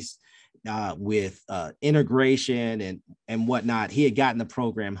faced with integration and whatnot, he had gotten the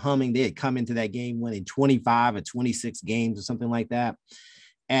program humming. They had come into that game winning 25 or 26 games or something like that.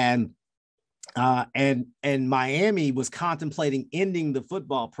 And Miami was contemplating ending the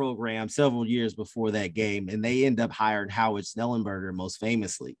football program several years before that game, and they end up hiring Howard Snellenberger most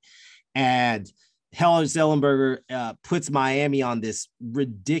famously. And Howard Snellenberger puts Miami on this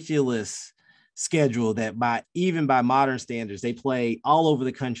ridiculous schedule that even by modern standards, they play all over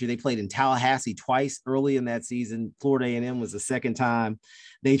the country. They played in Tallahassee twice early in that season. Florida A&M was the second time.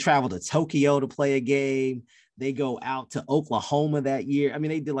 They traveled to Tokyo to play a game. They go out to Oklahoma that year. I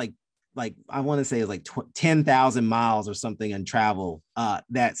mean, they did like I want to say it was like 10,000 miles or something in travel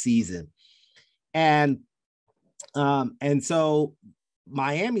that season. And so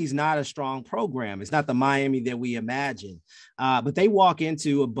Miami's not a strong program. It's not the Miami that we imagine, but they walk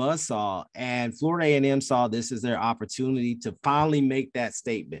into a buzzsaw, and Florida A&M saw this as their opportunity to finally make that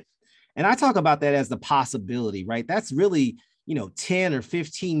statement. And I talk about that as the possibility, right? That's really, 10 or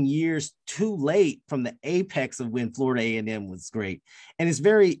 15 years too late from the apex of when Florida A&M was great. And it's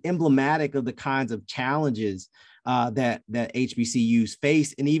very emblematic of the kinds of challenges that HBCUs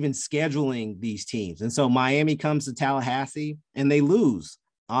face in even scheduling these teams. And so Miami comes to Tallahassee and they lose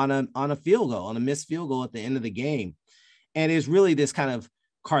on a field goal, on a missed field goal at the end of the game. And it's really this kind of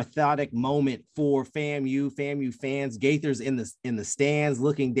cathartic moment for FAMU fans. Gaither's in the stands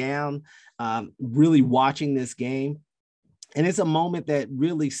looking down, really watching this game. And it's a moment that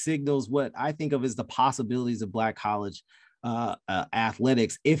really signals what I think of as the possibilities of Black college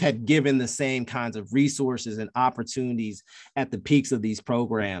athletics, if had given the same kinds of resources and opportunities at the peaks of these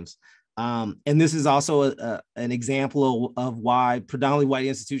programs. And this is also an example of why predominantly white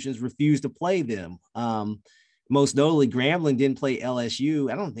institutions refuse to play them. Most notably, Grambling didn't play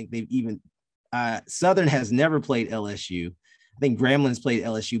LSU. I don't think they've even Southern has never played LSU. I think Gramblin's played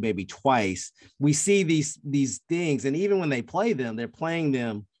LSU maybe twice. We see these things, and even when they play them, they're playing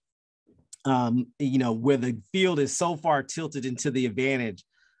them, where the field is so far tilted into the advantage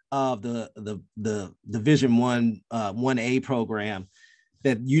of the Division One 1A program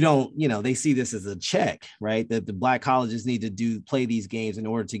that they see this as a check, right? That the Black colleges need to play these games in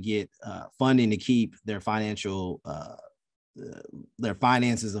order to get funding to keep their their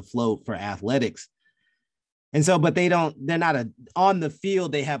finances afloat for athletics. And so, but they're not on the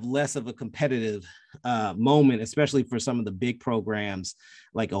field, they have less of a competitive moment, especially for some of the big programs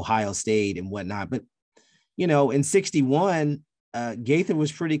like Ohio State and whatnot. But, in 61, Gaither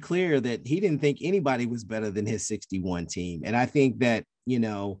was pretty clear that he didn't think anybody was better than his 61 team. And I think that,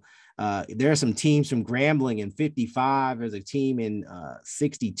 there are some teams from Grambling in 55. There's a team in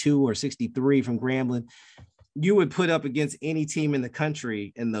 62 or 63 from Grambling. You would put up against any team in the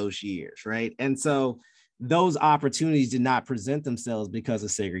country in those years, right? And so those opportunities did not present themselves because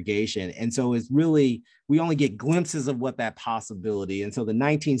of segregation. And so it's really, we only get glimpses of what that possibility. And so the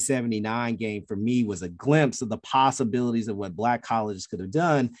 1979 game for me was a glimpse of the possibilities of what Black colleges could have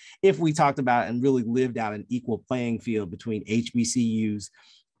done if we talked about and really lived out an equal playing field between HBCUs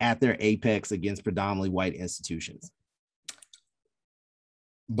at their apex against predominantly white institutions.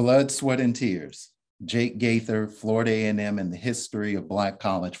 Blood, Sweat, and Tears, Jake Gaither, Florida A&M, and the History of Black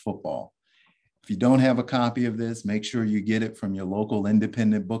College Football. If you don't have a copy of this, make sure you get it from your local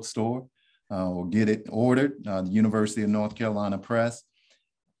independent bookstore or get it ordered, the University of North Carolina Press.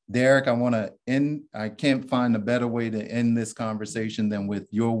 Derrick, I can't find a better way to end this conversation than with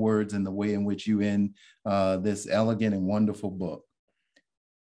your words and the way in which you end this elegant and wonderful book.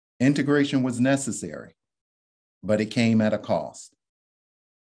 Integration was necessary, but it came at a cost.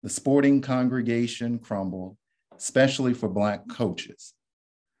 The sporting congregation crumbled, especially for Black coaches.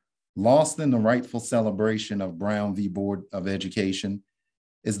 Lost in the rightful celebration of Brown v. Board of Education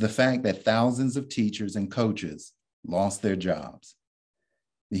is the fact that thousands of teachers and coaches lost their jobs.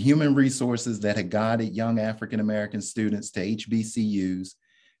 The human resources that had guided young African-American students to HBCUs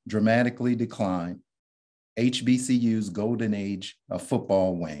dramatically declined. HBCU's golden age of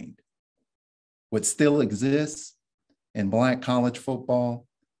football waned. What still exists in Black college football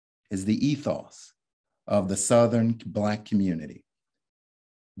is the ethos of the Southern Black community.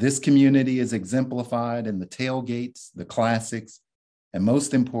 This community is exemplified in the tailgates, the classics, and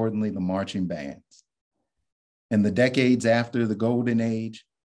most importantly, the marching bands. In the decades after the golden age,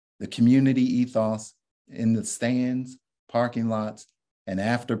 the community ethos in the stands, parking lots, and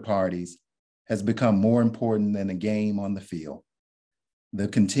after parties has become more important than a game on the field. The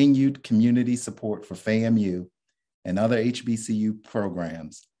continued community support for FAMU and other HBCU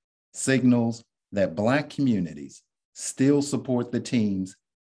programs signals that Black communities still support the teams,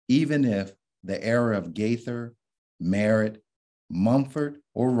 even if the era of Gaither, Merritt, Mumford,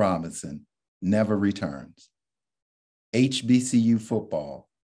 or Robinson never returns. HBCU football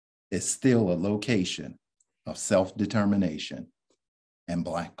is still a location of self-determination and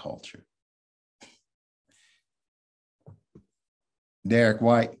Black culture. Derrick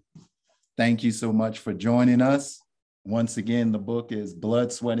White, thank you so much for joining us. Once again, the book is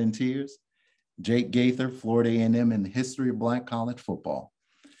Blood, Sweat, and Tears, Jake Gaither, Florida A&M, and the History of Black College Football.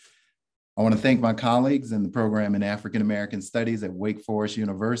 I want to thank my colleagues in the program in African American Studies at Wake Forest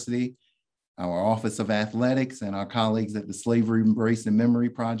University, our Office of Athletics, and our colleagues at the Slavery Embrace and Memory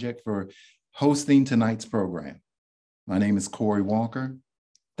Project for hosting tonight's program. My name is Corey Walker.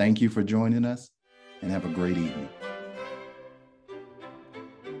 Thank you for joining us, and have a great evening.